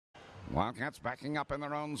Wildcats backing up in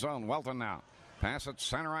their own zone. Welton now. Pass at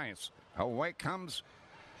center ice. Away comes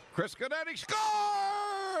Chris Gaudet. He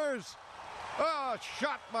scores! Oh,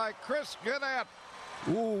 shot by Chris Gaudet.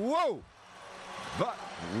 Whoa! But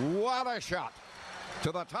what a shot.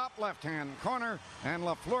 To the top left-hand corner, and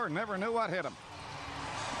Lafleur never knew what hit him.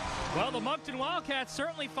 Well, the Moncton Wildcats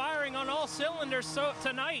certainly firing on all cylinders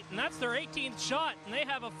tonight, and that's their 18th shot, and they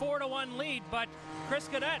have a 4-1 lead. But Chris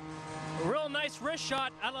Gaudet, a real nice wrist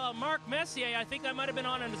shot. Marc Messier, I think that might have been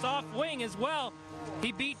on his off wing as well.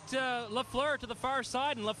 He beat Lafleur to the far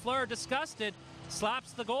side, and Lafleur, disgusted,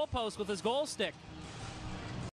 slaps the goalpost with his goal stick.